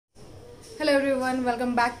Hello everyone,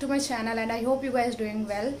 welcome back to my channel and I hope you guys doing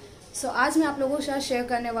well. सो आज मैं आप लोगों के साथ शेयर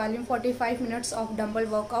करने वाली हूँ 45 minutes of dumbbell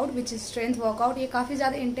workout which is strength workout. ये काफ़ी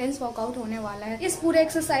ज़्यादा इंटेंस वर्कआउट होने वाला है। इस पूरे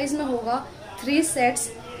एक्सरसाइज में होगा 3 सेट्स।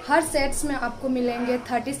 हर सेट्स में आपको मिलेंगे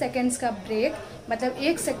 30 सेकेंड्स का ब्रेक, मतलब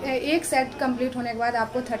एक सेट कंप्लीट होने के बाद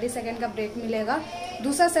आपको 30 सेकेंड का ब्रेक मिलेगा।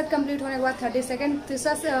 दूसरा सेट कंप्लीट होने के बाद 30 सेकेंड,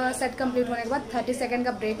 तीसरा सेट कंप्लीट होने के बाद 30 सेकेंड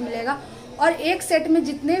का ब्रेक मिलेगा। और एक सेट में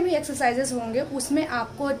जितने भी एक्सरसाइजेस होंगे उसमें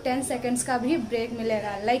आपको 10 सेकेंड्स का भी ब्रेक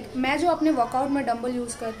मिलेगा। मैं जो अपने वर्कआउट में डंबल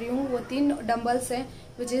यूज कर रही हूँ वो 3 डंबल्स हैं,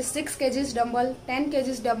 which is 6 kgs dumbbell, 10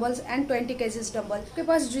 kgs dumbbells and 20 kgs dumbbell. आपके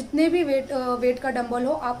पास जितने भी वेट का डंबल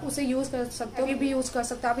हो आप उसे यूज कर सकते हो, भी यूज कर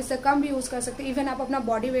सकते हो, आप इससे कम भी यूज कर सकते हो। इवन आप अपना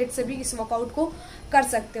बॉडी वेट से भी इस वर्कआउट को कर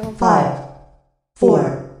सकते हो। 5,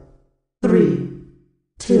 4, 3,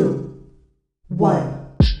 2, 1.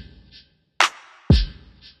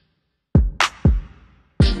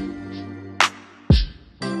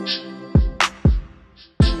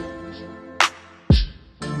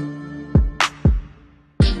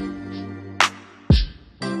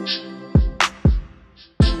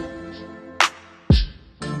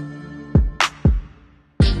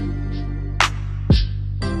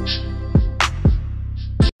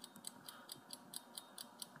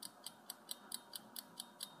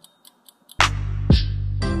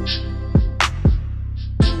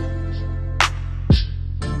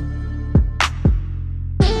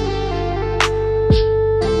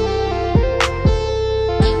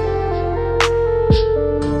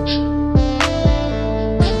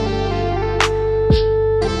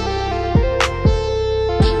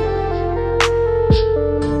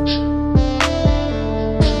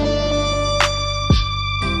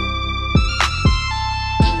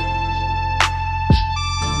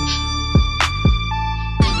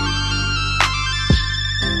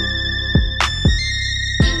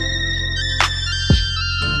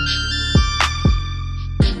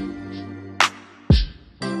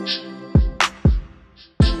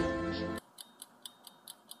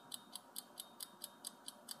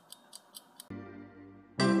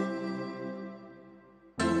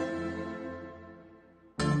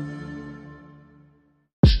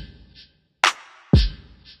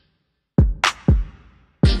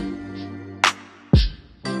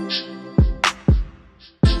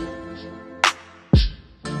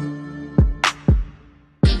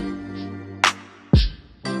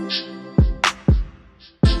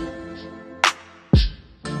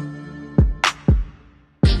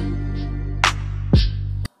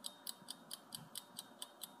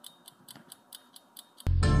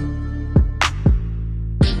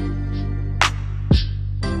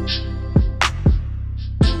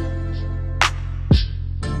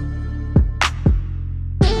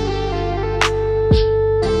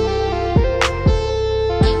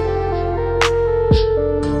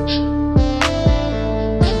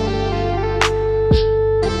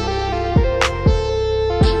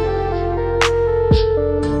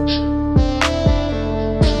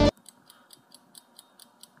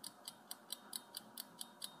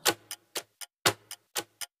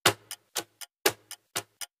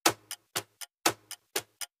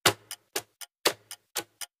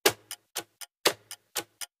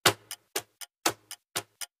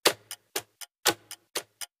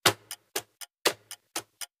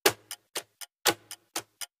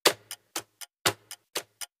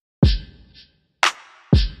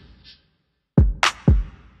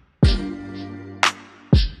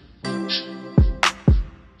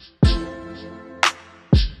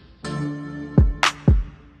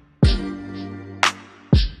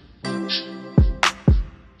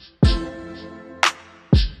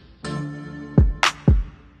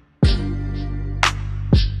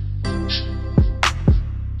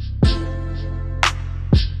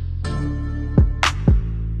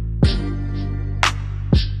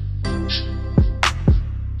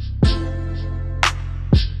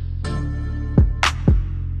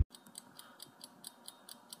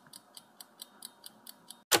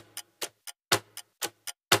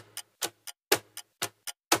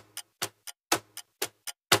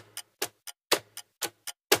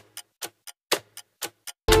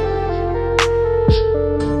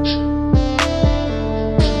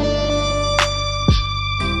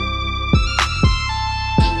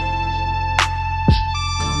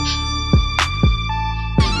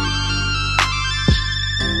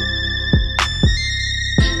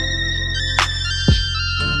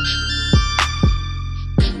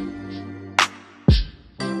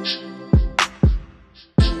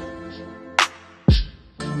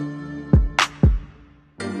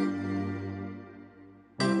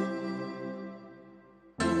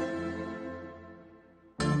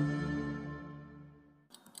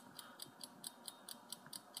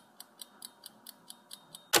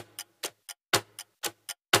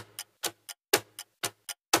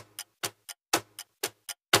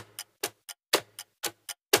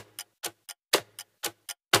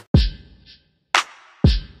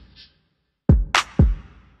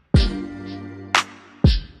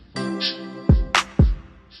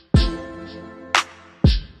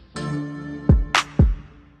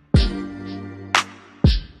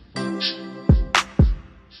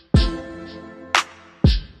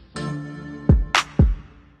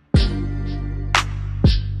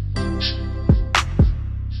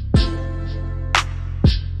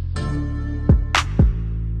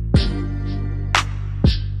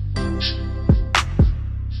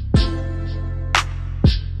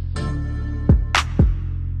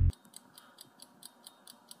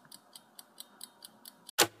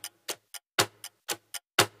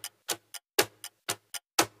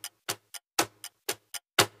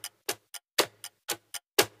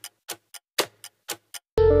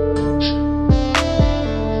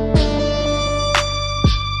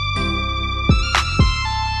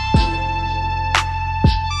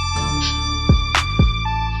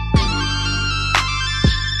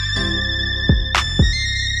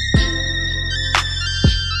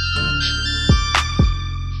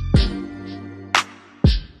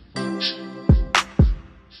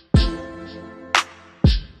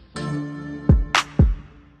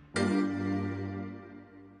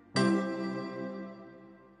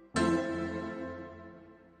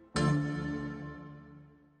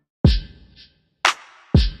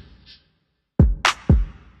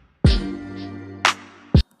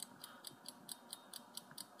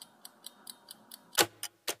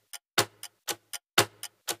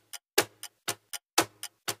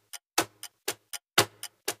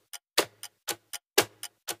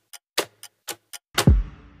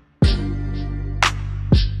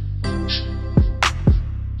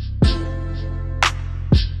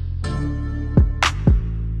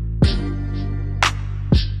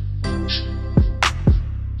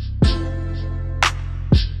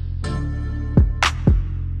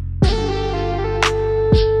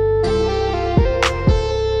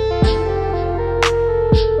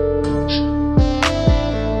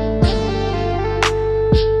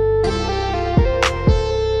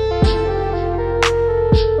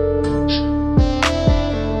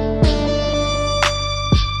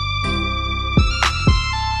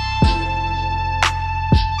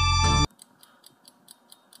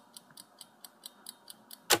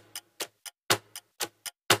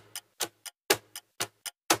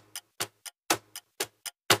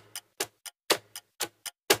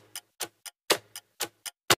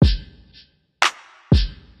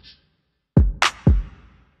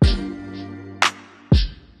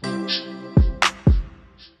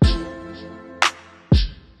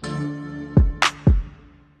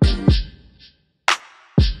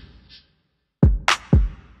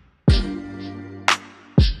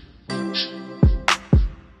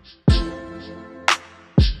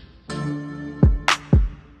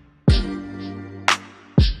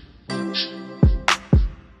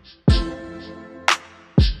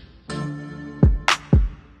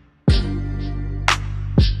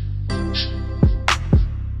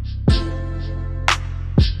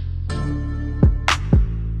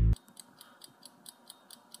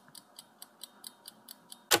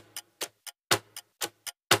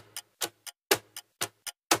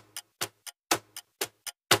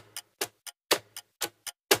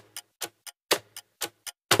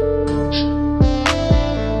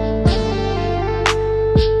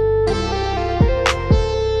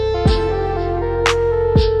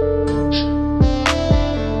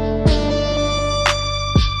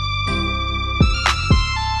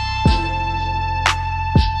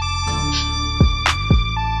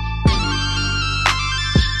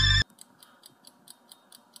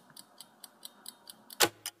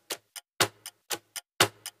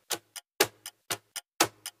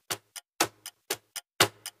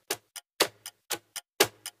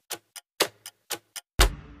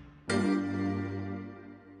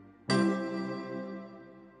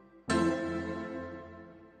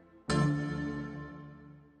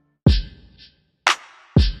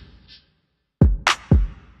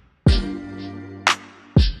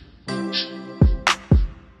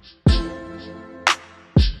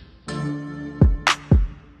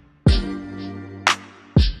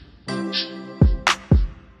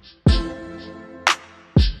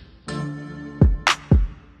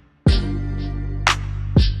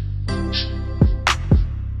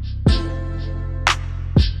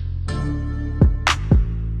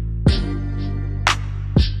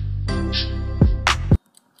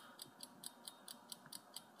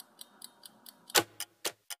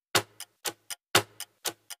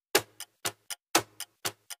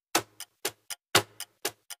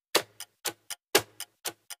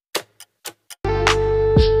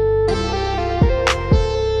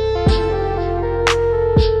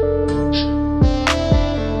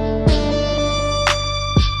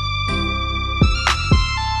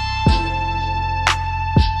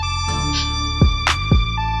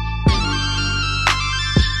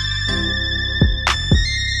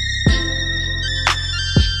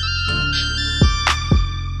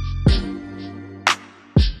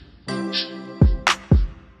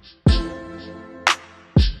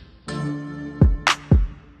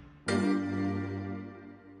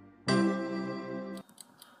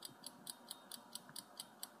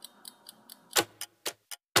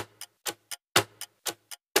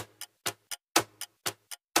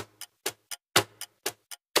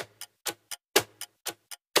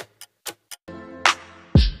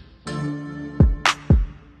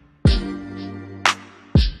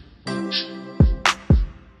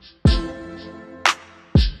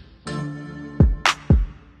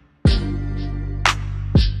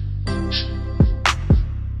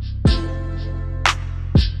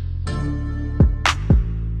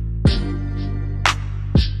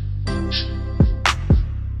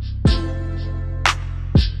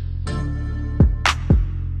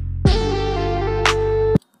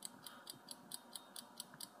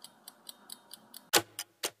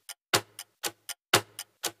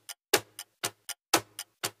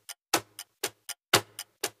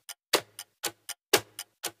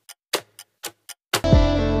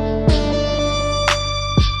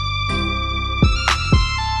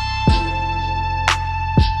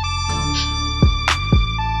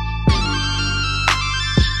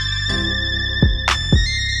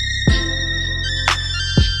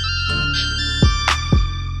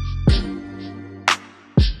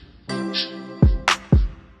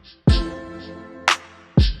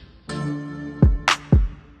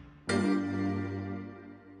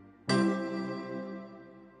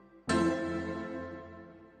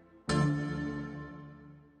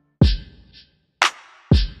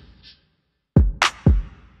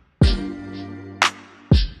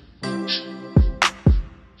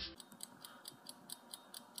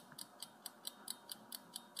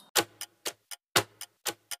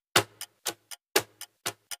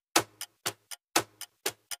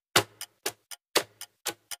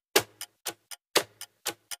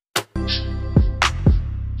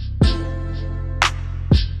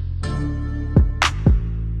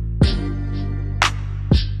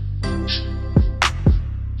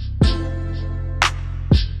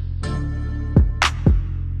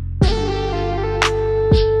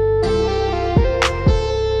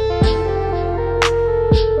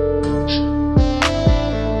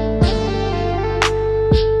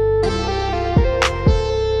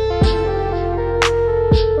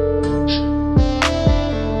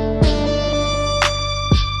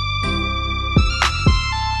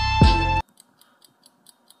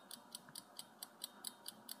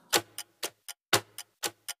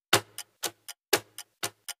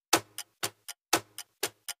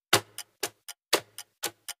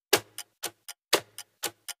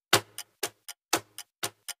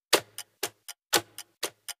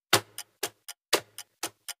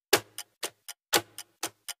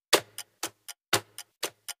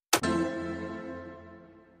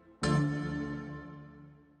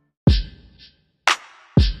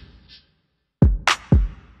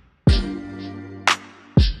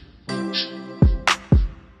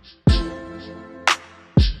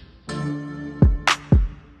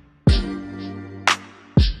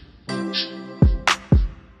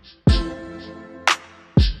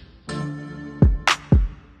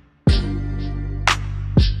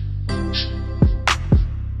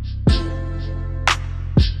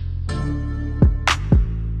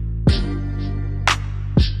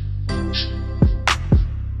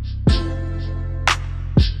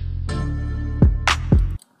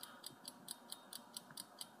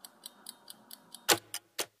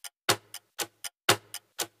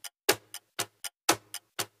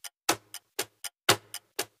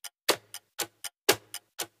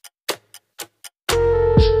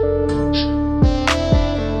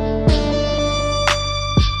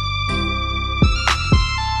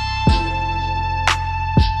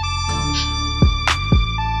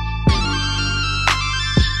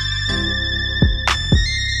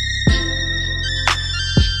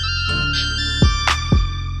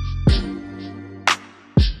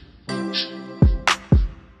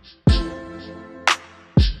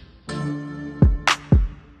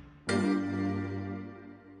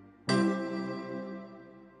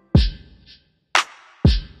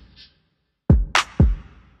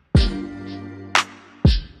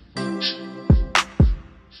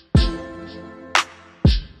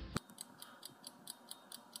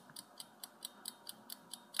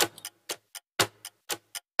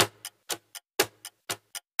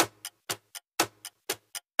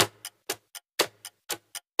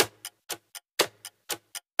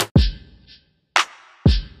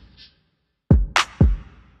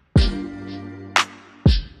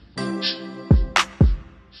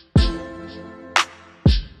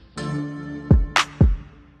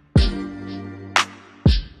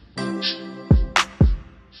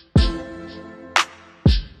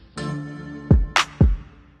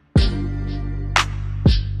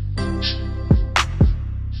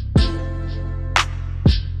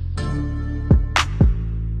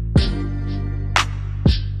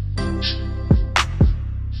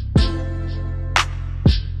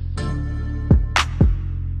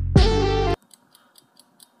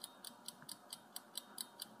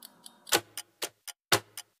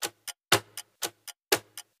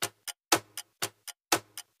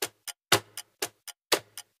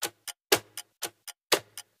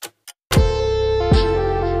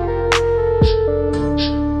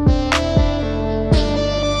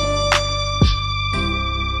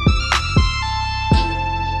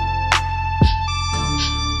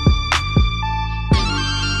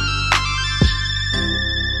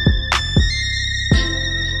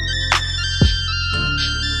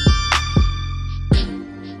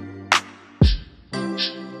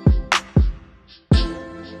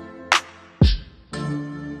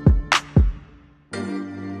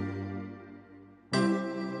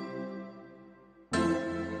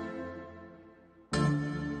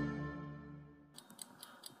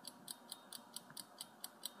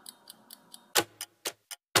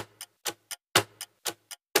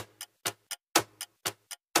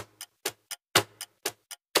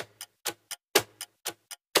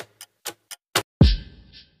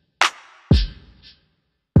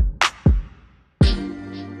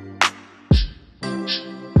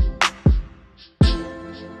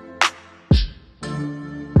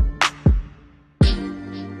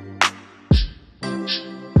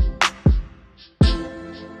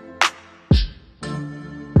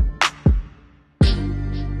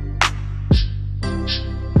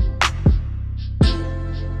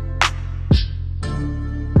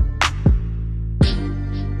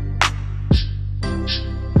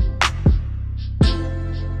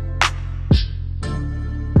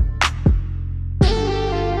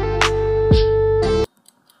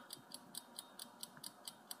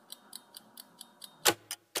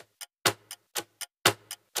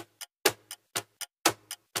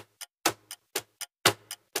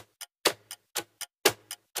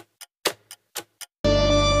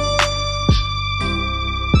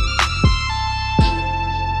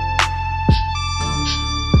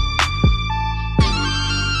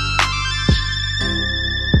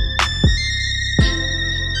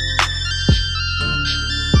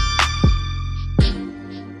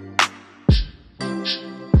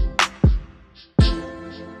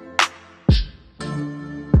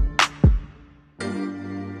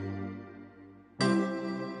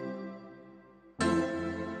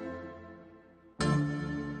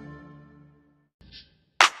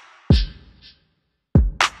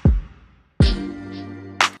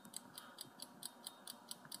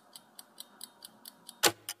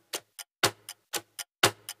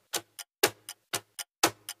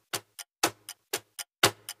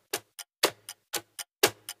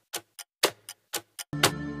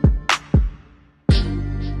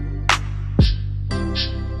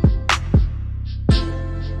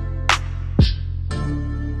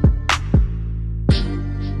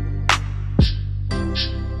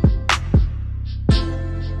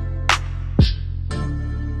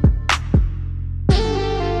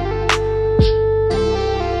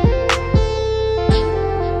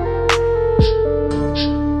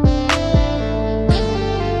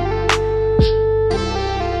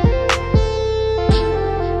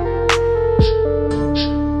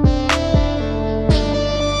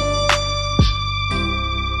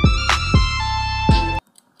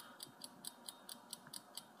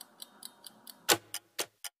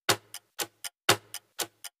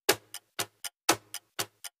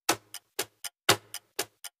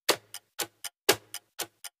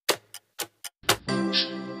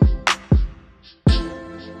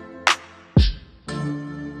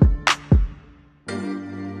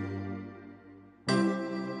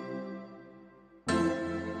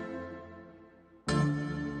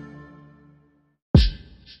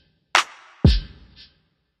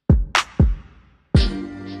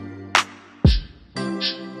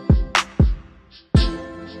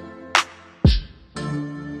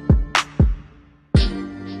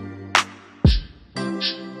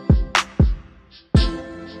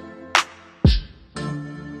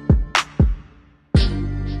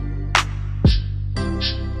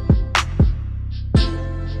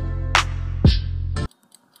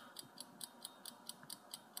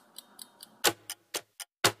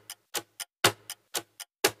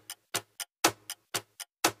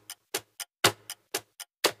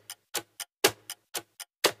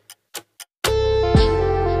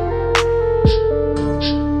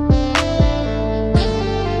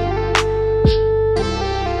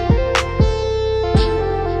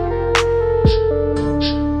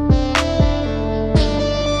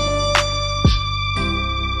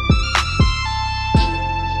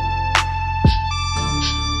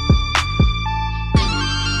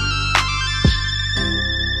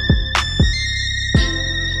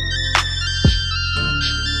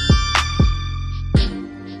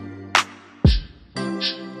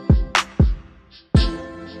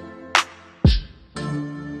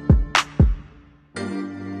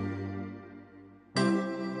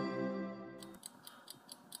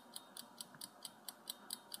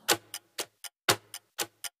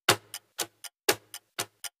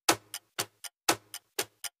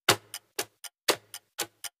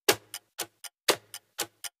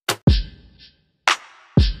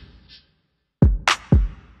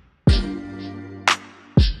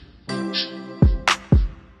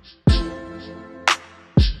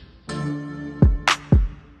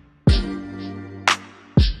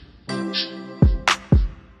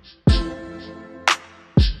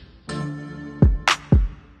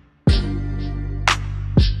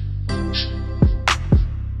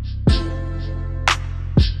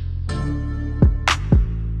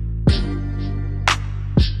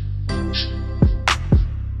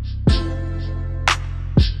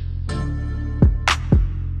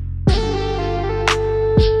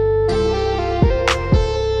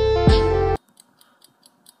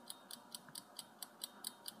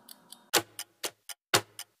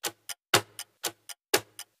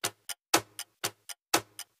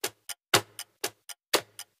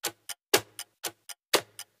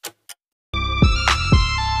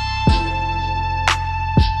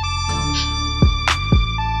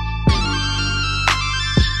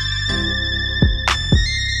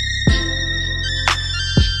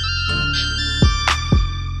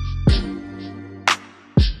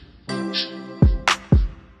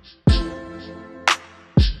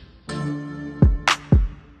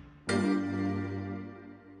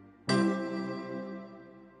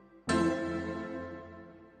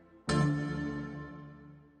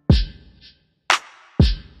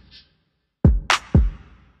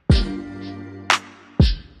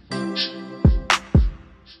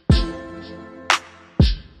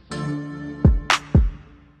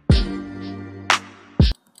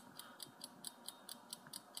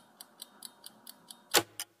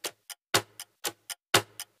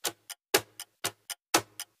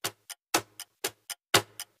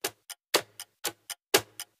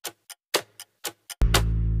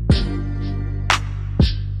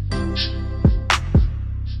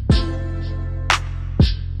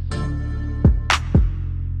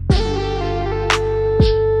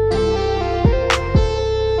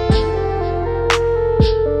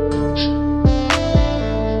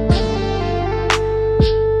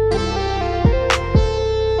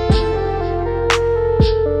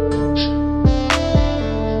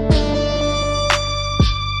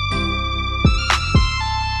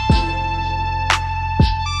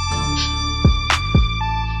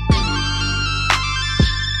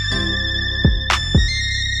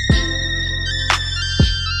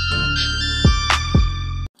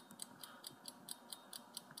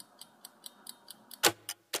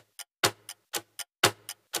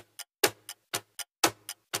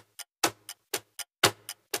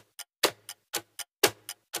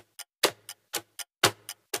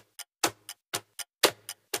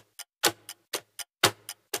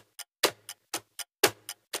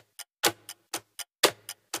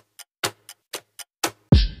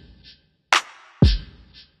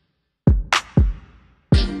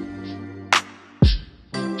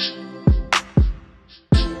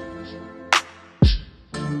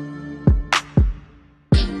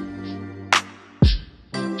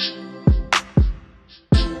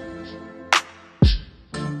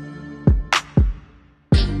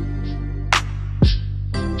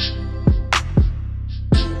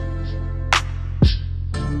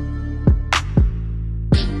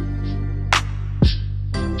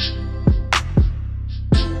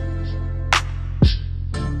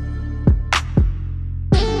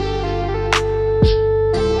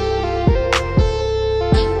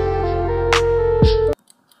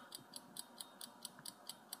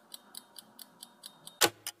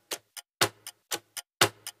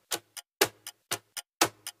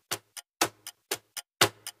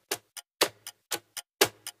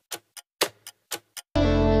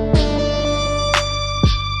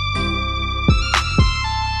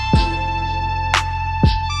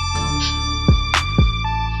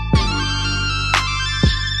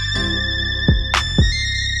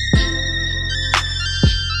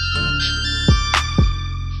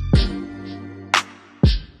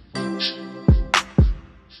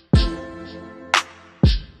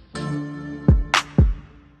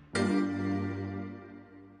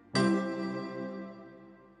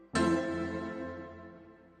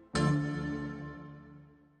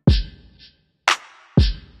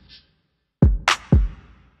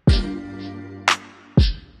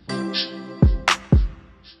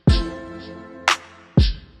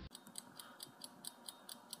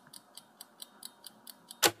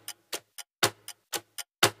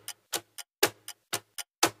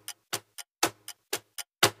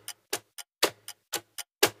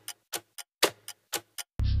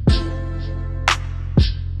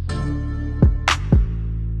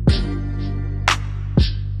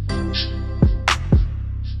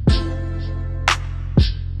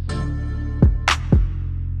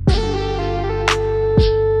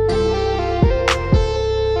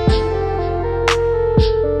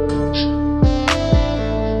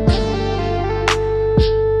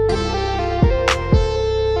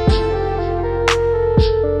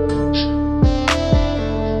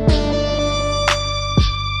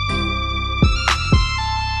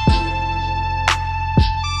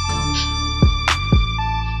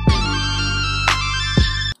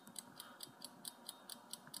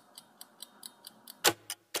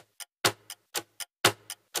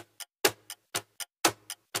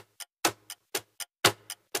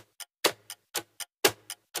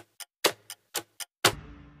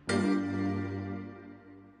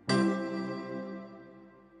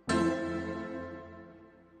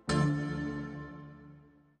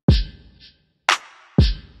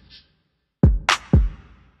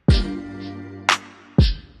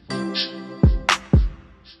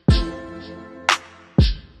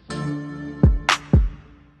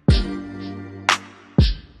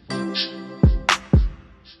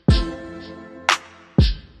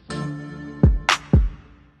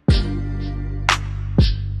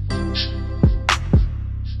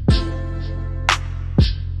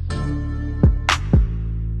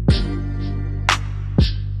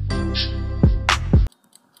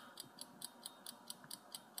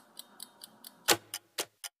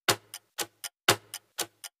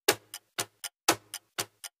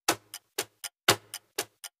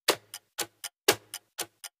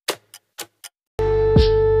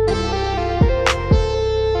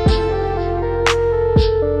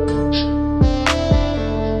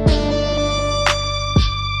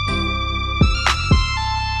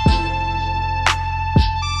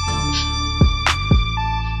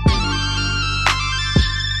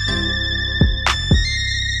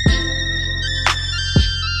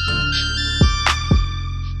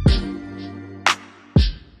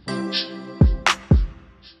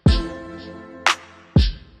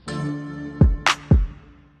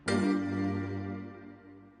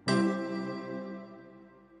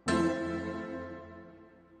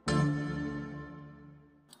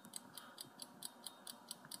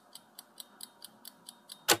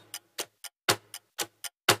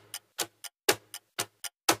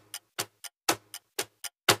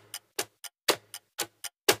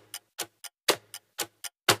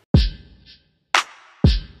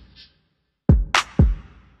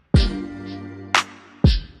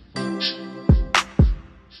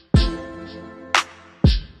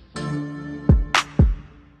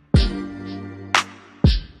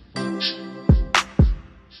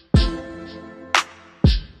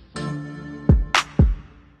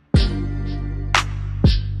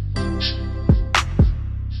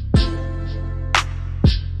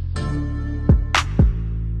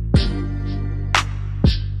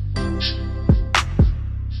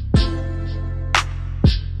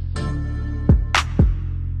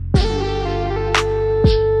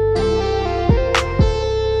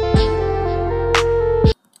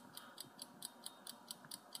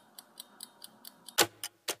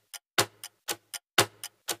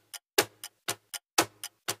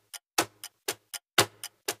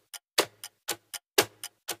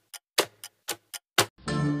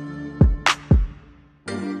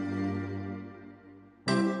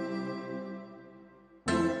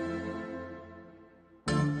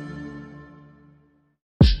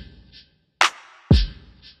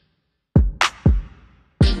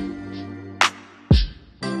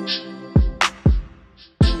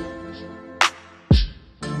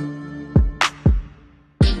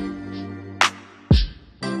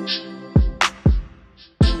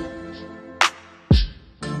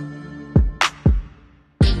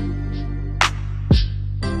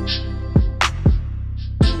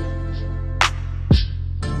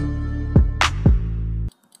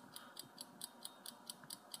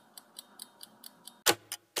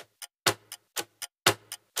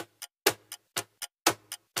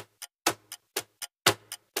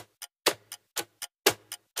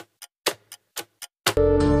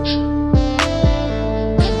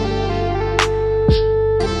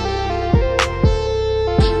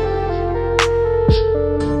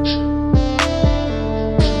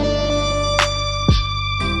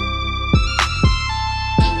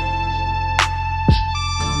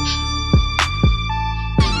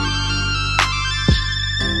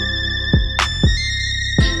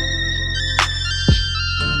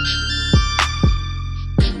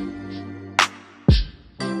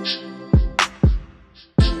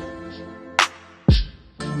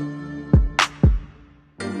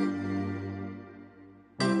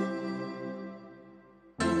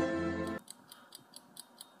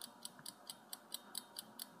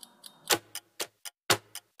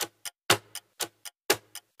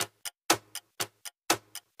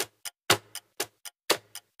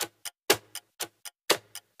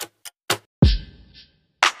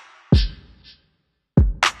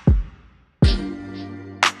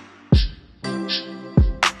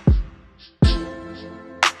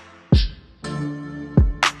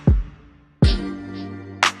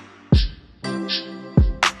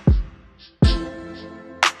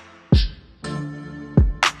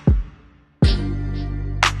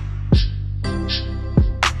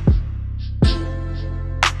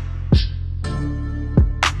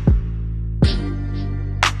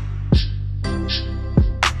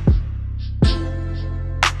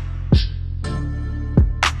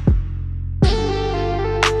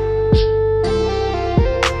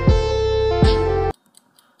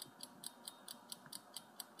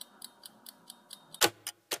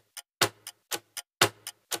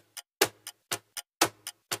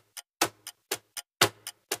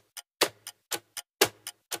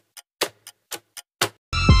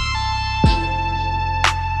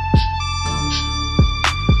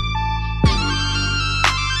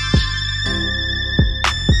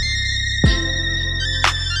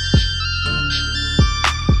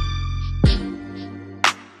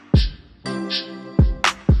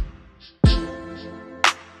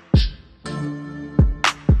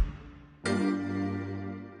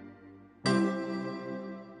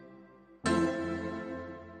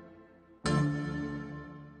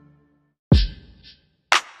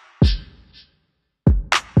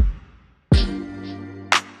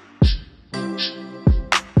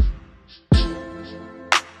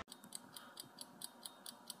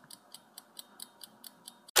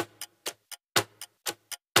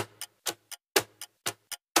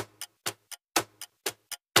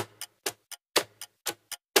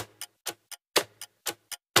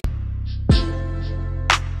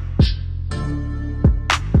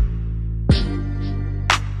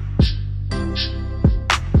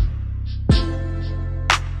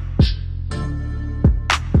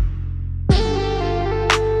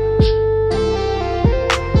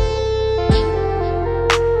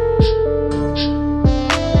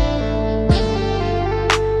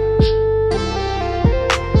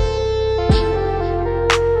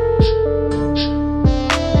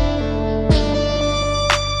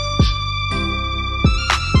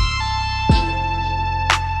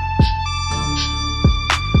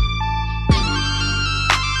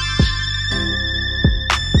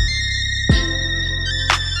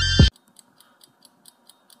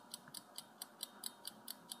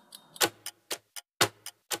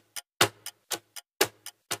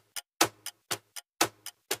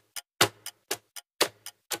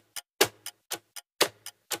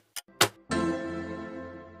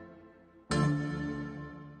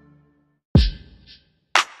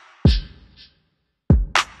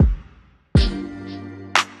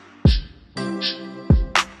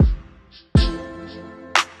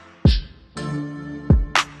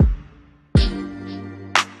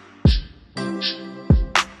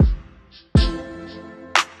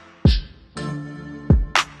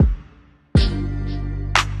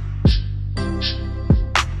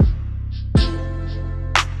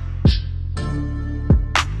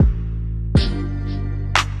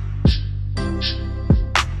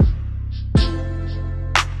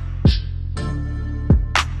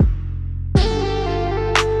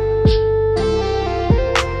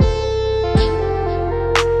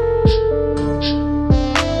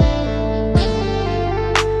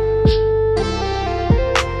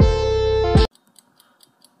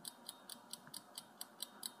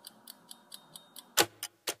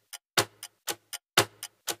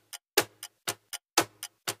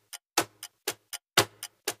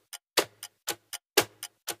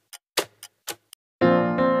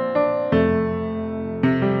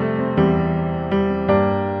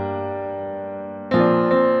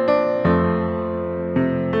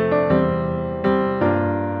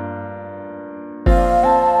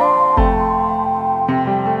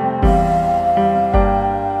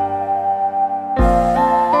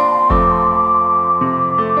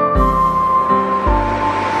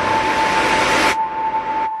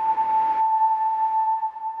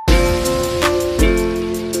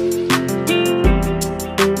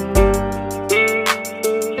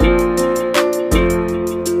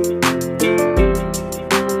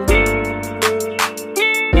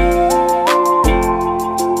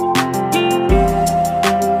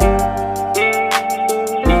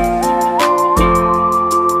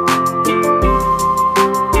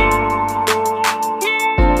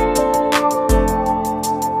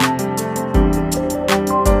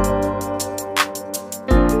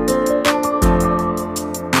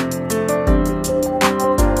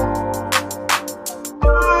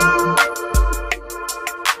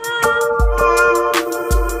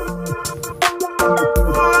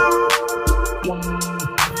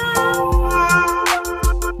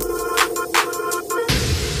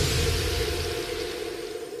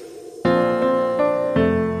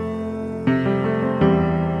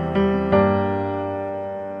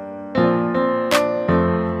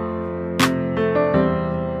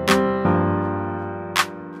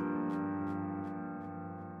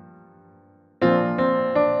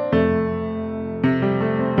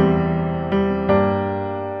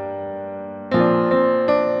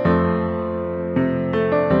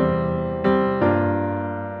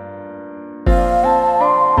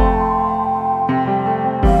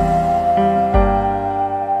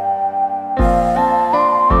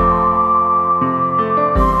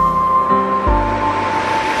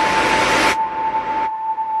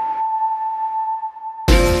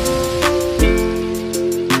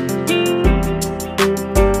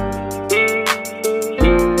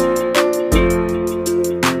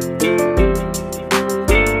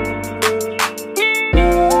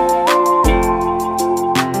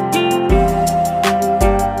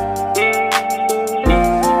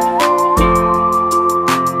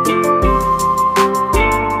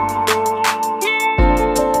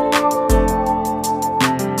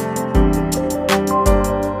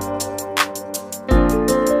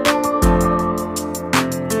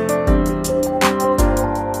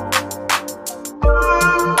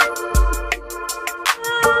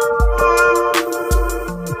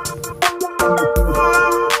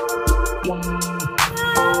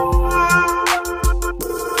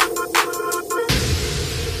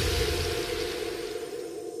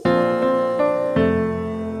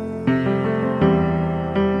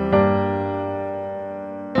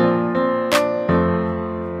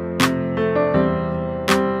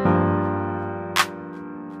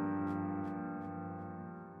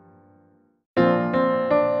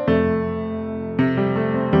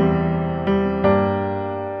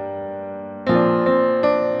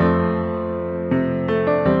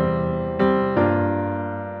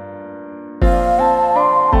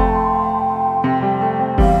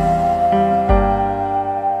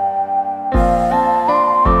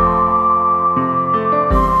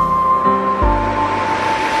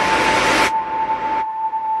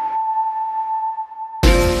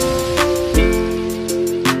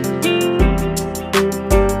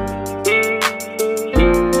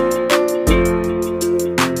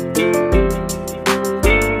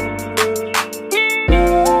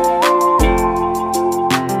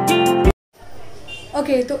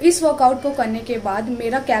 ओके, तो इस वर्कआउट को करने के बाद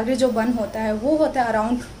मेरा कैलोरी जो बर्न होता है वो होता है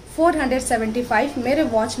अराउंड 475। मेरे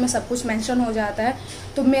वॉच में सब कुछ मेंशन हो जाता है।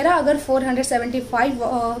 तो मेरा अगर 475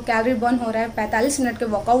 कैलोरी बर्न हो रहा है 45 मिनट के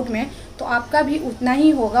वर्कआउट में, तो आपका भी उतना ही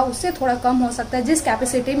होगा, उससे थोड़ा कम हो सकता है जिस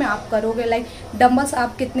कैपेसिटी में आप करोगे। लाइक डंबल्स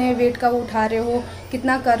आप कितने वेट का उठा रहे हो,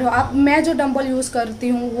 कितना कर रहे हो आप। मैं जो डंबल यूज़ करती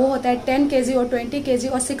हूँ वो होता है 10 kg और 20 kg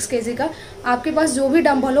और 6 kg का। आपके पास जो भी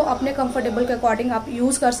डंबल हो अपने कंफर्टेबल के अकॉर्डिंग आप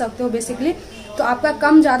यूज़ कर सकते हो बेसिकली। तो आपका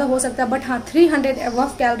कम ज़्यादा हो सकता है, बट हाँ 300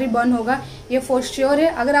 अबव कैलोरी बर्न होगा, ये फॉर श्योर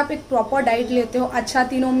है। अगर आप एक प्रॉपर डाइट लेते हो, अच्छा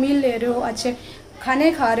तीनों मील ले रहे हो, अच्छे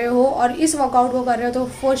खाने खा रहे हो और इस वर्कआउट को कर रहे हो, तो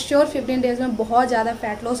फॉर श्योर 15 डेज में बहुत ज़्यादा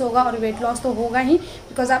फैट लॉस होगा और वेट लॉस तो होगा ही,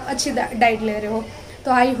 बिकॉज आप अच्छी डाइट ले रहे हो।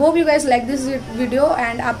 तो I hope you guys like this video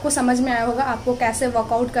and आपको समझ में आया होगा आपको कैसे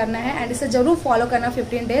वर्कआउट करना है, एंड इसे जरूर फॉलो करना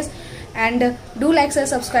 15 डेज। एंड डू लाइक से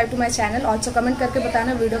subscribe to my channel, also comment करके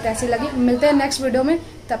बताना वीडियो कैसी लगी। मिलते हैं नेक्स्ट वीडियो में,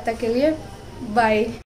 तब तक के लिए बाय।